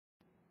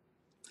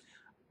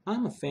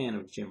I'm a fan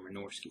of Jim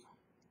Wynorski,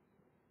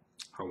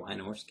 or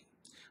Wynorski,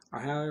 or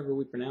however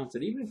we pronounce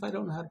it. Even if I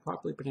don't know how to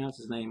properly pronounce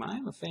his name, I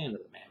am a fan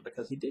of the man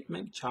because he did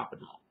make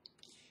Chopping Mall.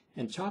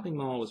 And Chopping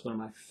Mall was one of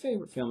my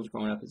favorite films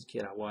growing up as a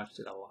kid. I watched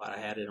it a lot. I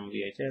had it on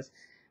VHS.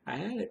 I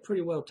had it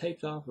pretty well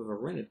taped off of a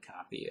rented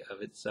copy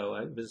of it,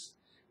 so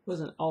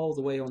wasn't all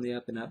the way on the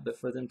up and up, but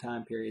for them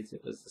time periods,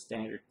 it was the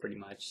standard pretty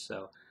much.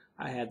 So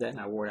I had that and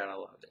I wore it out. I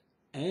loved it.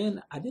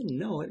 And I didn't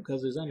know it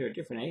because it was under a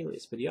different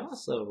alias, but he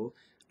also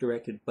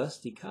directed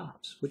Busty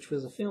Cops, which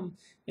was a film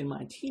in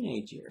my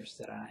teenage years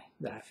that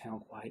I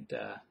found quite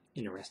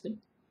interesting,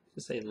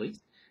 to say the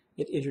least.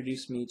 It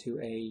introduced me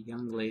to a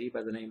young lady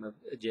by the name of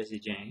Jessie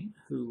Jane,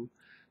 who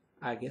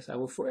I guess I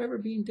will forever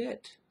be in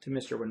debt to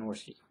Mr.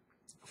 Wynorski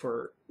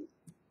for,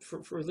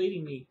 for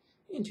leading me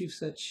into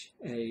such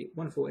a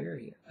wonderful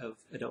area of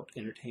adult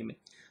entertainment.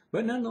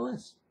 But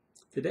nonetheless,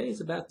 today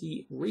is about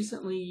the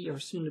recently or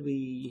soon to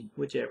be,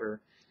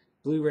 whichever,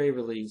 Blu-ray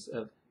release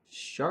of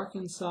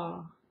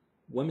Sharkansas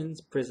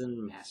Women's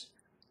Prison Massacre.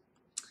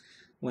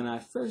 When I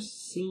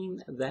first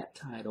seen that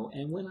title,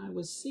 and when I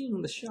was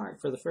seeing the shark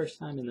for the first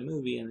time in the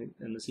movie and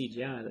the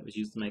CGI that was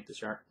used to make the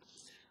shark,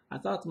 I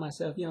thought to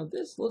myself,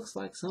 this looks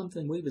like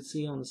something we would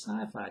see on the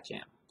Sci-Fi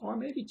Channel, or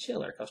maybe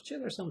Chiller, because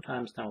Chiller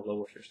sometimes kind of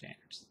lowers their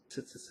standards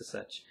to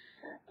such.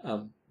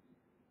 Um,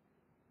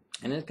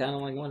 and it's kind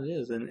of like what it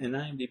is. And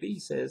IMDb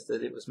says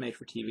that it was made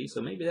for TV,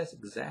 so maybe that's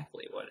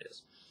exactly what it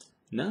is.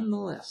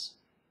 Nonetheless,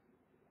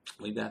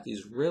 we've got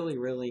these really,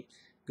 really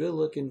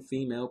good-looking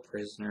female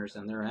prisoners,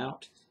 and they're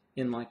out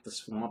in like the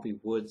swampy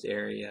woods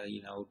area,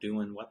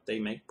 doing what they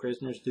make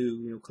prisoners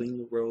do, clean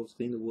the roads,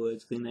 clean the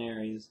woods, clean the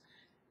areas.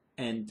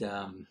 And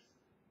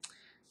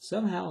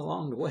somehow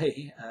along the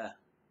way,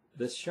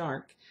 this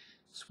shark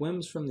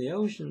swims from the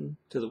ocean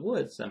to the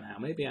woods somehow.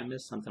 Maybe I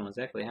missed something on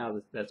exactly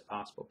how that's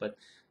possible, but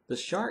the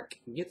shark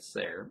gets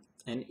there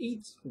and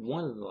eats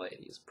one of the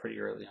ladies pretty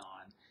early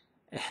on.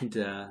 And,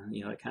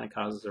 it kind of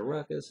causes a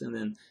ruckus, and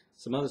then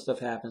some other stuff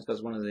happens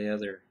because one of the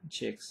other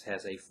chicks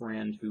has a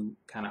friend who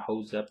kind of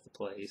holds up the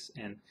place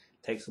and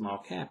takes them all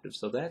captive.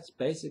 So that's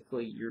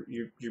basically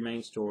your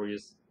main story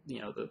is,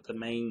 the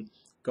main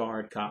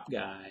guard cop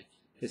guy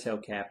is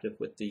held captive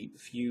with the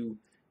few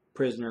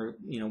prisoner,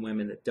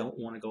 women that don't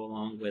want to go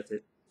along with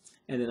it.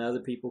 And then other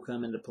people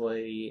come into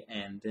play,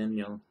 and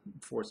then,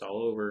 before it's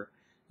all over,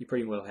 you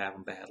pretty well have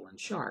them battling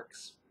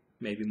sharks.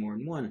 Maybe more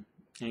than one.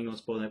 I ain't gonna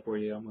spoil that for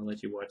you. I'm gonna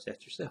let you watch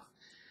that yourself.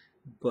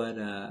 But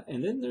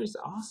and then there's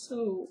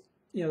also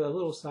a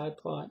little side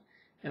plot,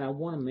 and I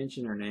want to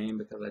mention her name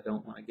because I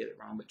don't want to get it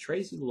wrong. But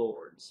Tracy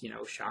Lords,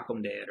 Shock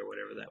 'em Dead or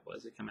whatever that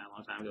was, it came out a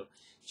long time ago.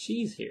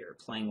 She's here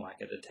playing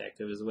like a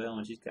detective as well,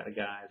 and she's got a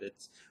guy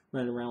that's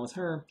running around with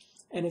her.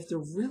 And if there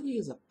really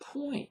is a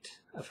point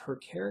of her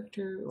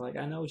character, like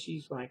I know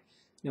she's like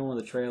on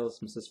the trail of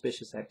some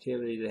suspicious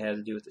activity that has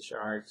to do with the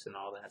sharks and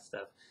all that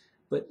stuff.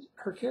 But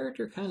her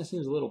character kind of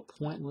seems a little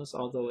pointless,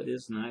 although it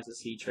is nice to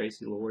see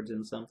Tracy Lords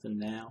in something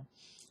now.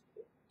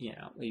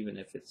 Even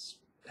if it's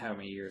how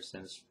many years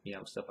since,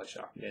 stuff like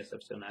Shocking Dead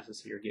stuff, still nice to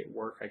see her get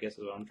work, I guess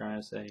is what I'm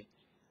trying to say.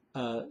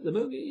 The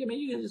movie,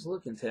 you can just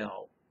look and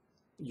tell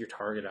your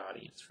target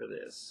audience for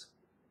this.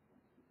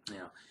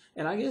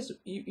 And I guess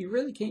you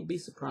really can't be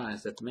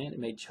surprised that the man that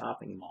made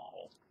Chopping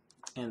Mall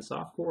and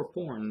softcore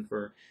porn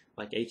for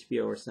like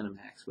HBO or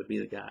Cinemax would be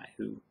the guy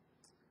who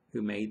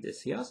made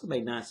this. He also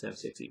made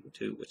 976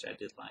 which I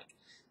did like.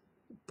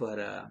 But,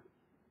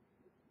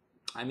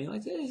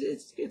 like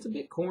it's a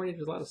bit corny.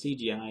 There's a lot of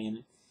CGI in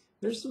it.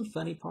 There's some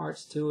funny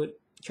parts to it.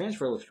 The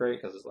transfer looks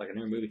great because it's like a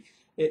new movie.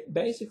 It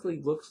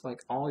basically looks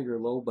like all your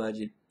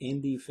low-budget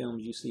indie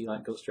films you see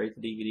like go straight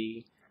to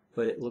DVD,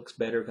 but it looks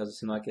better because it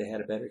seemed like they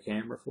had a better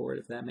camera for it,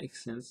 if that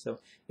makes sense. So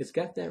it's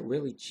got that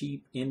really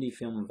cheap indie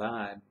film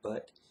vibe,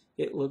 but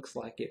it looks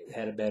like it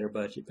had a better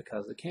budget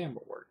because the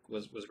camera work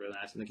was really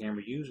nice and the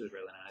camera used was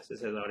really nice. It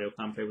says audio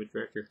commentary with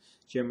director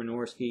Jim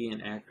Wynorski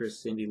and actress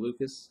Cindy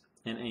Lucas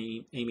and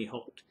Amy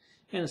Holt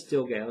and a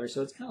still gallery,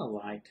 so it's kind of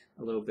light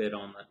a little bit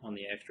on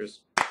the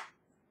extras.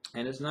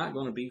 And it's not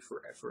going to be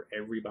for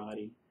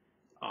everybody,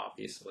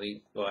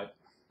 obviously, but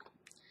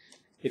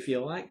if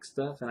you like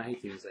stuff, and I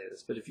hate to even say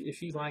this, but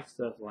if you like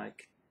stuff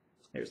like,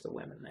 there's the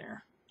women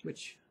there,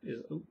 which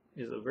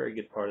is a very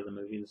good part of the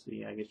movie to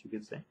see, I guess you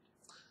could say.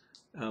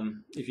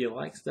 If you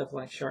like stuff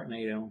like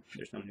Sharknado,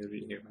 there's no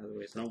nudity here, by the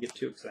way, so don't get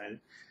too excited.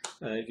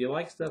 If you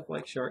like stuff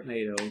like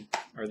Sharknado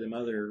or them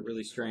other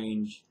really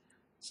strange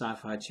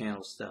Sci-Fi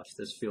Channel stuff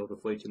that's filled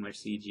with way too much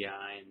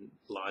CGI and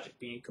logic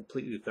being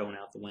completely thrown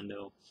out the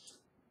window,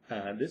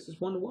 this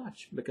is one to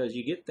watch because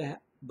you get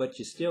that, but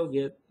you still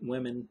get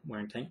women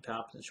wearing tank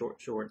tops and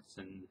short shorts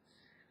and,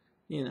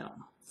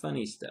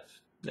 funny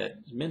stuff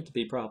that's meant to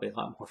be probably a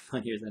lot more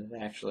funnier than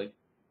it actually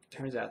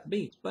turns out to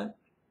be. But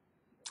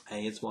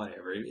hey, it's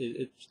whatever.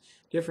 It's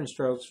different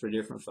strokes for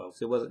different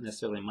folks. It wasn't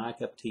necessarily my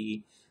cup of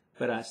tea,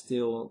 but I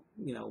still,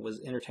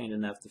 was entertained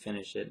enough to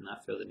finish it and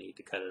not feel the need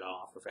to cut it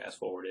off or fast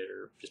forward it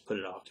or just put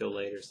it off till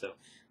later. So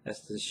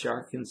that's the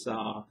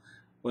Sharkansas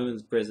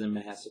Women's Prison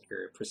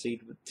Massacre.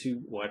 Proceed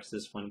to watch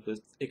this one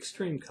with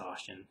extreme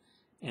caution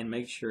and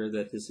make sure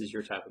that this is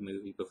your type of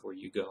movie before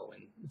you go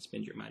and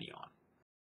spend your money on it.